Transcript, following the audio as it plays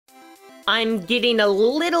I'm getting a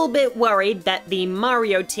little bit worried that the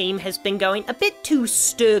Mario team has been going a bit too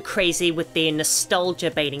stir-crazy with their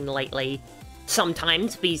nostalgia baiting lately.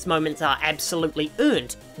 Sometimes these moments are absolutely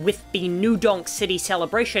earned, with the New Donk City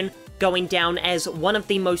celebration going down as one of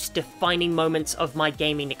the most defining moments of my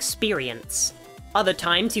gaming experience. Other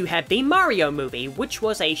times you have the Mario movie, which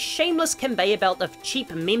was a shameless conveyor belt of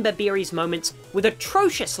cheap member berries moments with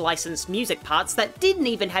atrocious licensed music parts that didn't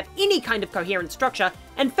even have any kind of coherent structure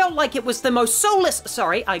and felt like it was the most soulless—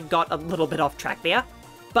 sorry, I got a little bit off track there.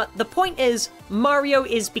 But the point is, Mario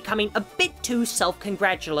is becoming a bit too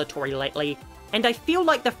self-congratulatory lately, and I feel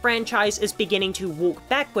like the franchise is beginning to walk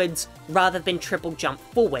backwards rather than triple jump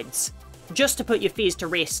forwards. Just to put your fears to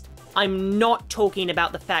rest, I'm not talking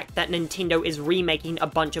about the fact that Nintendo is remaking a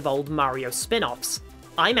bunch of old Mario spin-offs.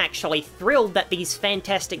 I'm actually thrilled that these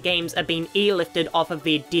fantastic games are being airlifted off of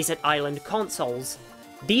their desert island consoles.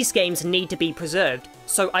 These games need to be preserved,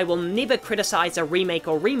 so I will never criticize a remake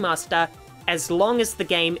or remaster as long as the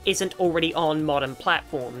game isn't already on modern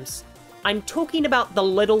platforms. I'm talking about the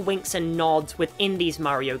little winks and nods within these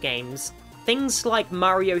Mario games. Things like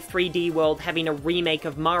Mario 3D World having a remake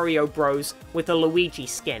of Mario Bros. With a Luigi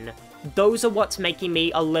skin. Those are what's making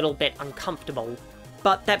me a little bit uncomfortable.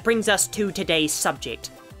 But that brings us to today's subject,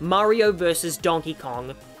 Mario vs. Donkey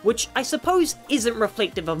Kong, which I suppose isn't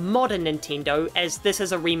reflective of modern Nintendo, as this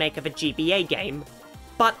is a remake of a GBA game.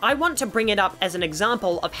 But I want to bring it up as an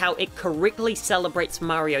example of how it correctly celebrates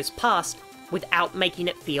Mario's past without making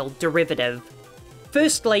it feel derivative.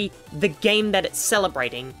 Firstly, the game that it's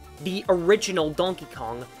celebrating, the original Donkey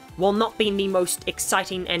Kong, while not being the most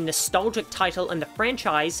exciting and nostalgic title in the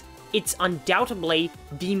franchise, it's undoubtedly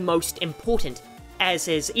the most important, as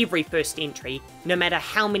is every first entry, no matter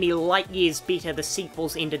how many light years better the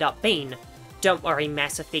sequels ended up being. Don't worry,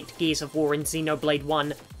 Mass Effect, Gears of War, and Xenoblade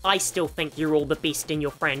 1, I still think you're all the best in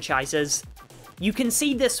your franchises. You can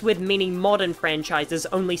see this with many modern franchises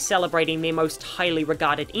only celebrating their most highly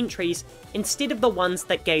regarded entries, instead of the ones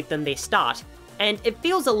that gave them their start. And it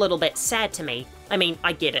feels a little bit sad to me. I mean,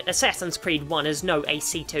 I get it, Assassin's Creed 1 is no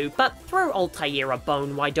AC2, but throw Altair a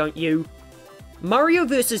bone, why don't you? Mario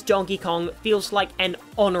vs. Donkey Kong feels like an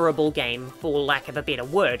honourable game, for lack of a better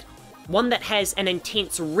word. One that has an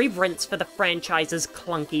intense reverence for the franchise's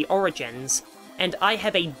clunky origins. And I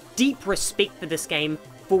have a deep respect for this game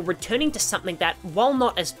for returning to something that, while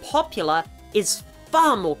not as popular, is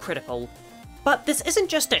far more critical. But this isn't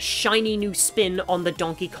just a shiny new spin on the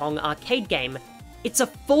Donkey Kong arcade game. It's a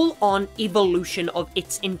full-on evolution of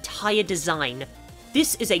its entire design.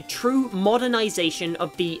 This is a true modernization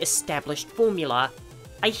of the established formula.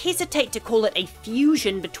 I hesitate to call it a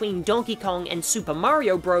fusion between Donkey Kong and Super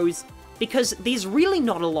Mario Bros. Because there's really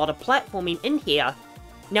not a lot of platforming in here.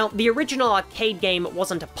 Now, the original arcade game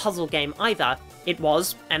wasn't a puzzle game either. It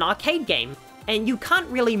was an arcade game. And you can't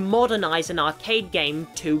really modernize an arcade game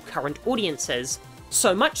to current audiences.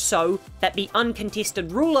 So much so that the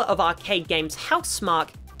uncontested ruler of arcade games,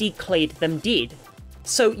 Housemarque, declared them dead.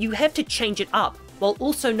 So you have to change it up, while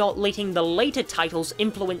also not letting the later titles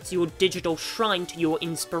influence your digital shrine to your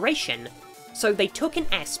inspiration. So they took an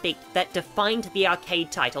aspect that defined the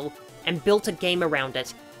arcade title and built a game around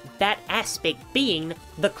it, that aspect being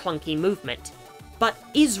the clunky movement. But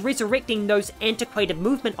is resurrecting those antiquated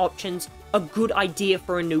movement options a good idea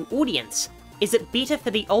for a new audience? Is it better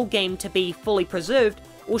for the old game to be fully preserved,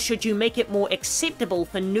 or should you make it more acceptable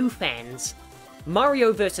for new fans?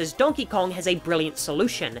 Mario vs. Donkey Kong has a brilliant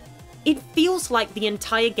solution. It feels like the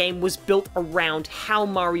entire game was built around how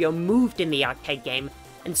Mario moved in the arcade game,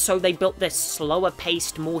 and so they built this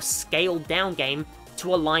slower-paced, more scaled-down game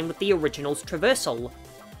to align with the original's traversal.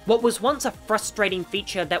 What was once a frustrating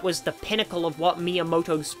feature that was the pinnacle of what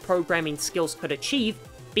Miyamoto's programming skills could achieve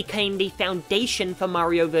became the foundation for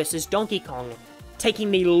Mario vs. Donkey Kong, taking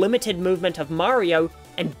the limited movement of Mario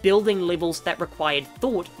and building levels that required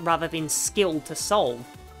thought rather than skill to solve.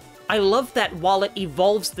 I love that while it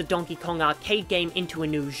evolves the Donkey Kong arcade game into a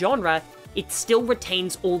new genre, it still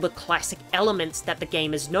retains all the classic elements that the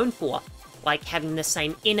game is known for, like having the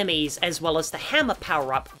same enemies as well as the hammer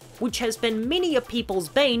power-up, which has been many a people's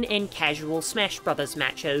bane in casual Smash Bros.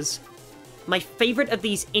 Matches. My favourite of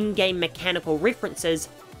these in-game mechanical references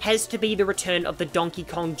has to be the return of the Donkey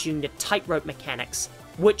Kong Jr. tightrope mechanics,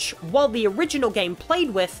 which, while the original game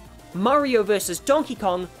played with, Mario vs. Donkey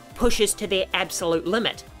Kong pushes to their absolute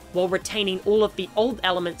limit, while retaining all of the old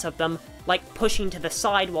elements of them, like pushing to the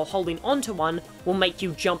side while holding onto one will make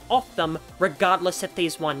you jump off them regardless if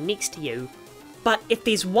there's one next to you. But if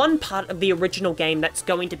there's one part of the original game that's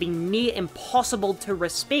going to be near impossible to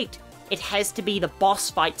respect, it has to be the boss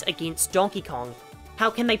fights against Donkey Kong. How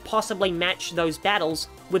can they possibly match those battles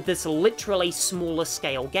with this literally smaller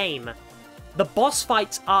scale game. The boss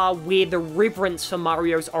fights are where the reverence for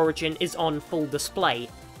Mario's origin is on full display.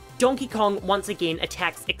 Donkey Kong once again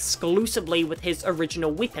attacks exclusively with his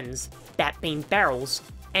original weapons, that being barrels,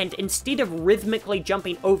 and instead of rhythmically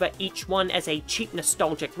jumping over each one as a cheap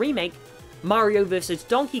nostalgic remake, Mario vs.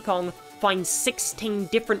 Donkey Kong finds 16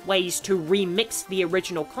 different ways to remix the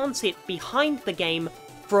original concept behind the game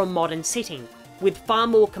for a modern setting, with far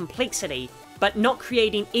more complexity, but not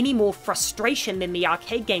creating any more frustration than the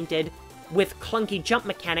arcade game did, with clunky jump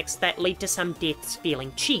mechanics that lead to some deaths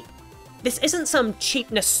feeling cheap. This isn't some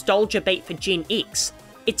cheap nostalgia bait for Gen X,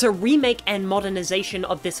 it's a remake and modernization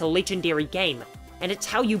of this legendary game, and it's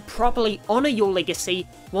how you properly honour your legacy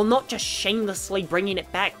while not just shamelessly bringing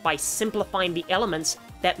it back by simplifying the elements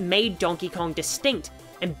that made Donkey Kong distinct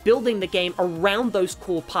and building the game around those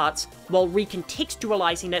core parts while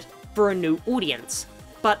recontextualizing it for a new audience.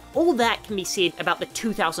 But all that can be said about the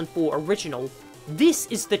 2004 original. This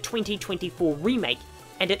is the 2024 remake,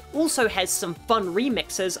 and it also has some fun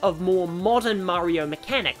remixes of more modern Mario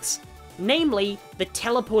mechanics, namely the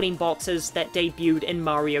teleporting boxes that debuted in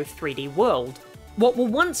Mario 3D World. What were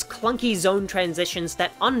once clunky zone transitions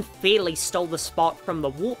that unfairly stole the spot from the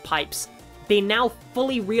warp pipes, they're now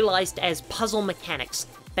fully realized as puzzle mechanics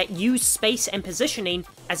that use space and positioning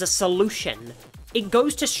as a solution. It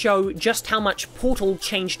goes to show just how much Portal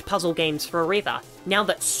changed puzzle games forever, now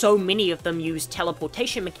that so many of them use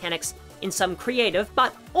teleportation mechanics in some creative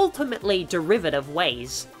but ultimately derivative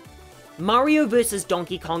ways. Mario vs.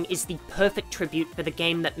 Donkey Kong is the perfect tribute for the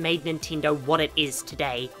game that made Nintendo what it is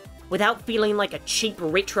today. Without feeling like a cheap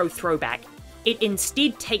retro throwback, it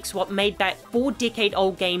instead takes what made that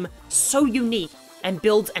 4-decade-old game so unique and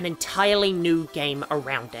builds an entirely new game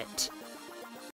around it.